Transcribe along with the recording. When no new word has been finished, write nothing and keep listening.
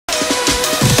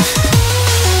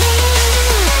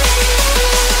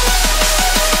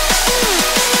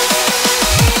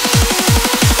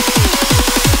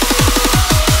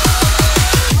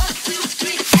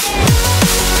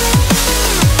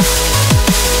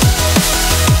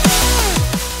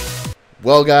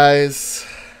Well, guys,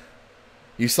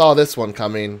 you saw this one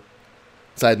coming.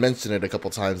 So I had mentioned it a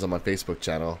couple times on my Facebook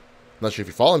channel. I'm not sure if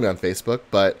you follow me on Facebook,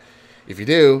 but if you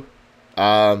do,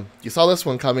 you saw this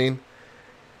one coming.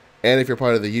 And if you're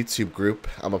part of the YouTube group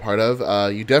I'm a part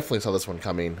of, you definitely saw this one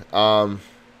coming.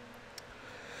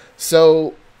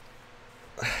 So,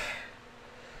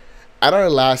 at our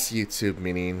last YouTube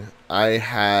meeting, I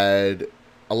had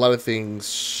a lot of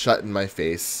things shut in my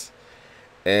face.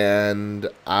 And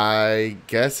I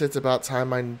guess it's about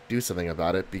time I do something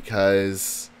about it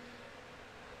because,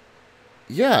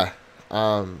 yeah,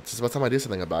 it's just about time I do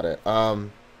something about it.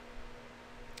 Oh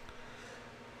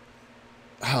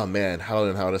man,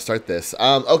 how to start this?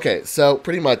 Okay, so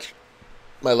pretty much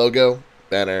my logo,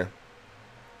 banner,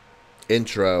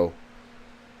 intro,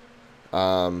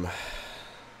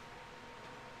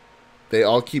 they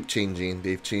all keep changing.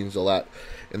 They've changed a lot.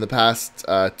 In the past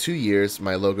 2 years,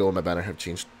 my logo and my banner have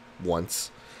changed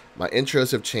once. My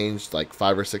intros have changed like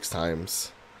 5 or 6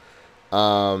 times.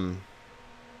 And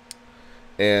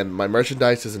my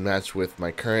merchandise doesn't match with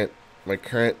my current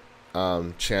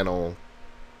channel.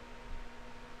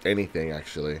 Anything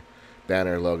actually,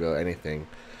 banner, logo, anything.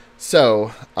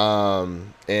 So,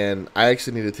 and I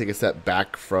actually need to take a step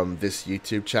back from this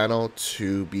YouTube channel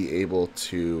to be able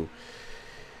to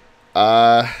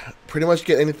pretty much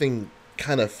get anything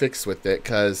kind of fixed with it,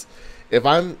 because if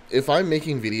I'm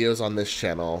making videos on this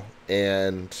channel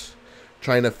and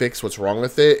trying to fix what's wrong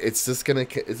with it, it's just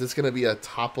gonna be a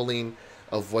toppling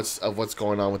of what's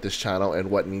going on with this channel and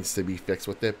what needs to be fixed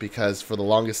with it, because for the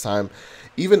longest time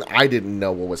even I didn't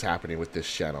know what was happening with this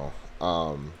channel,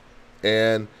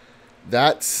 and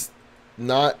that's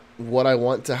not what I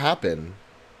want to happen,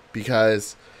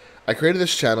 because I created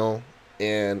this channel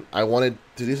and I wanted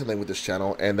to do something with this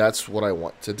channel, and that's what I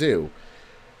want to do.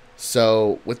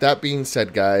 So with that being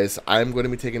said, guys, I'm going to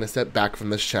be taking a step back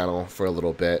from this channel for a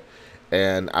little bit,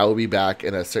 and I will be back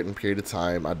in a certain period of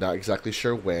time. I'm not exactly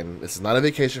sure when. This is not a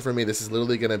vacation for me. This is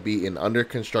literally going to be an under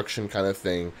construction kind of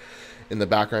thing, in the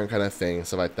background kind of thing,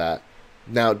 stuff like that.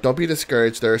 Now, don't be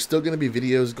discouraged. There are still going to be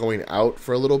videos going out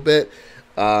for a little bit,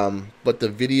 but the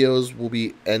videos will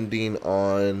be ending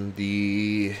on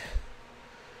the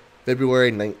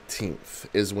February 19th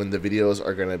is when the videos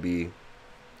are going to be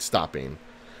stopping.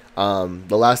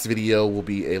 The last video will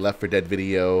be a Left 4 Dead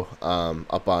video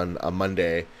up on a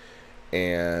Monday.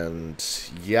 And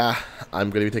yeah, I'm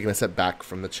going to be taking a step back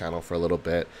from the channel for a little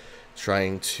bit,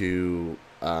 trying to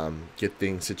get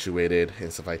things situated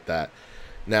and stuff like that.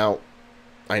 Now,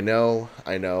 I know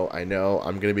I'm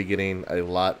going to be getting a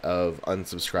lot of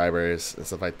unsubscribers and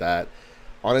stuff like that.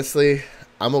 Honestly,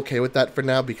 I'm okay with that for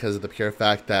now, because of the pure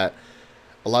fact that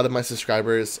a lot of my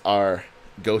subscribers are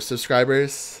ghost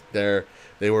subscribers.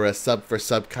 They were a sub for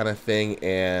sub kind of thing,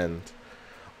 and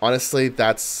honestly,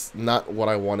 that's not what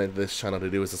I wanted this channel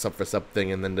to do, is a sub for sub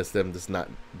thing and then them does not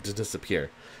just disappear.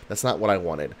 That's not what I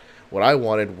wanted. What I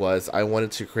wanted was, I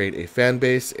wanted to create a fan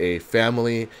base, a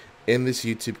family in this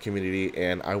YouTube community,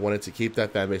 and I wanted to keep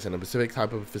that fan base in a specific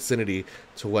type of vicinity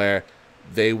to where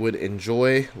they would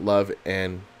enjoy, love,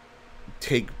 and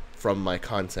take from my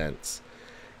content.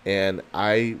 And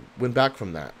I went back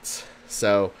from that.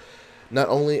 So not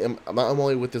only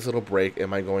with this little break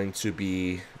am I going to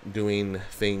be doing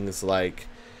things like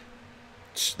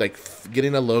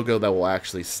getting a logo that will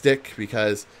actually stick,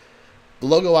 because the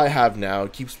logo I have now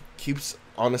keeps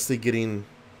honestly getting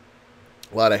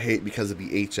a lot of hate because of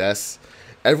the HS.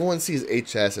 Everyone sees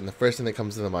HS and the first thing that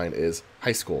comes to the mind is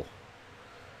high school,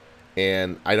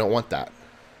 and I don't want that.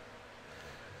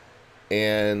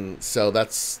 And so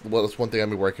that's one thing I'm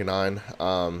gonna be working on,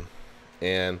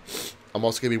 and I'm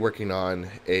also going to be working on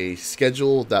a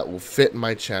schedule that will fit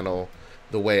my channel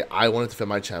the way I want it to fit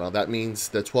my channel. That means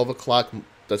the 12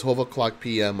 o'clock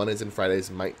p.m. Mondays and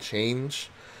Fridays might change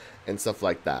and stuff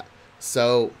like that.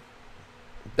 So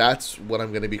that's what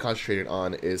I'm going to be concentrating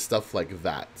on, is stuff like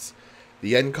that.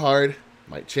 The end card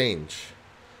might change.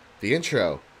 The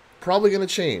intro, probably going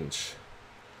to change.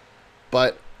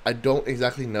 But I don't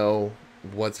exactly know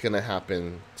what's going to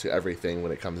happen to everything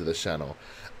when it comes to this channel.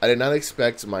 I did not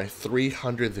expect my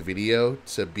 300th video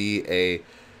to be a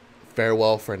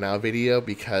farewell for now video,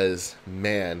 because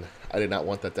man, I did not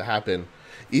want that to happen.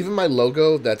 Even my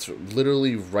logo that's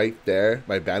literally right there,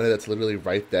 my banner that's literally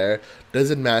right there,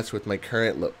 doesn't match with my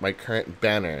current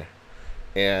banner.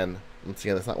 And once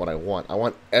again, that's not what I want. I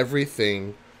want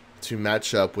everything to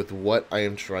match up with what I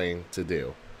am trying to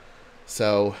do.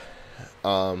 So,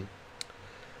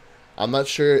 I'm not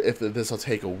sure if this will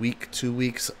take a week, 2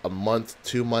 weeks, a month,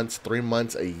 2 months, 3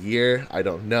 months, a year. I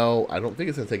don't know. I don't think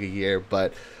it's going to take a year,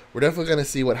 but we're definitely going to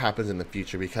see what happens in the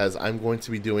future, because I'm going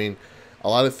to be doing a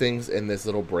lot of things in this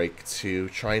little break to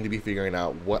trying to be figuring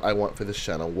out what I want for this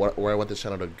channel, where I want this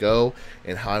channel to go,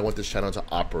 and how I want this channel to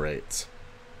operate.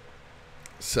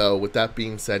 So with that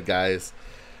being said, guys,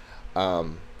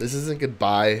 this isn't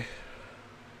goodbye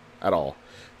at all.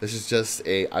 This is just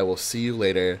a I will see you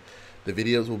later. The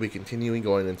videos will be continuing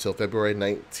going until February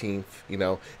 19th. You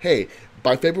know, hey,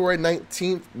 by February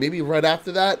 19th, maybe right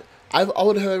after that, I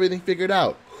would have everything figured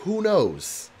out. Who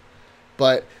knows?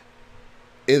 But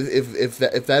if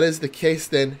that is the case,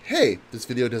 then hey, this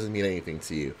video doesn't mean anything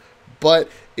to you. But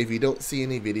if you don't see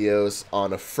any videos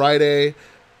on a Friday,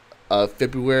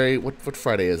 February, what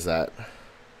Friday is that?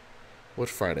 What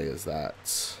Friday is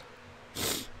that?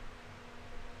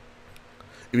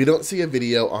 If you don't see a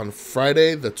video on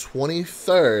Friday the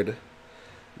 23rd,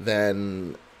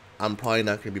 then I'm probably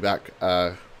not going to be back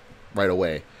right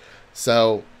away.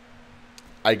 So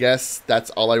I guess that's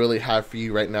all I really have for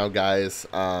you right now, guys.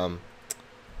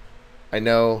 I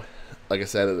know, like I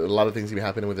said, a lot of things are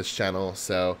happening with this channel,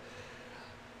 so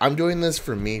I'm doing this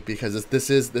for me because this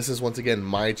is once again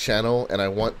my channel, and I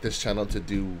want this channel to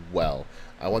do well.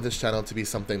 I want this channel to be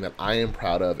something that I am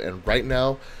proud of, and right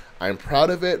now I'm proud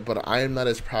of it, but I am not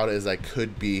as proud as I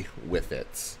could be with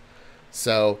it.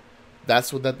 So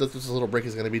that's what this little break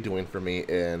is going to be doing for me,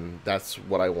 and that's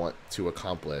what I want to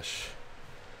accomplish.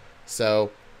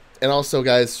 So, and also,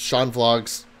 guys, Sean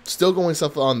Vlogs, still going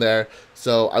stuff on there.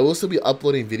 So I will still be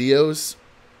uploading videos,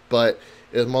 but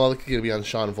it's more likely going to be on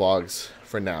Sean Vlogs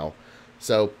for now.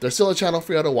 So there's still a channel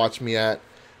for y'all to watch me at.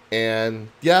 And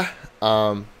yeah,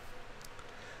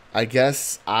 I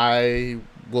guess I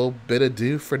will bid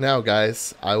adieu for now,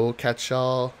 guys. I will catch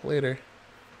y'all later.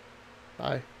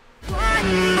 Bye.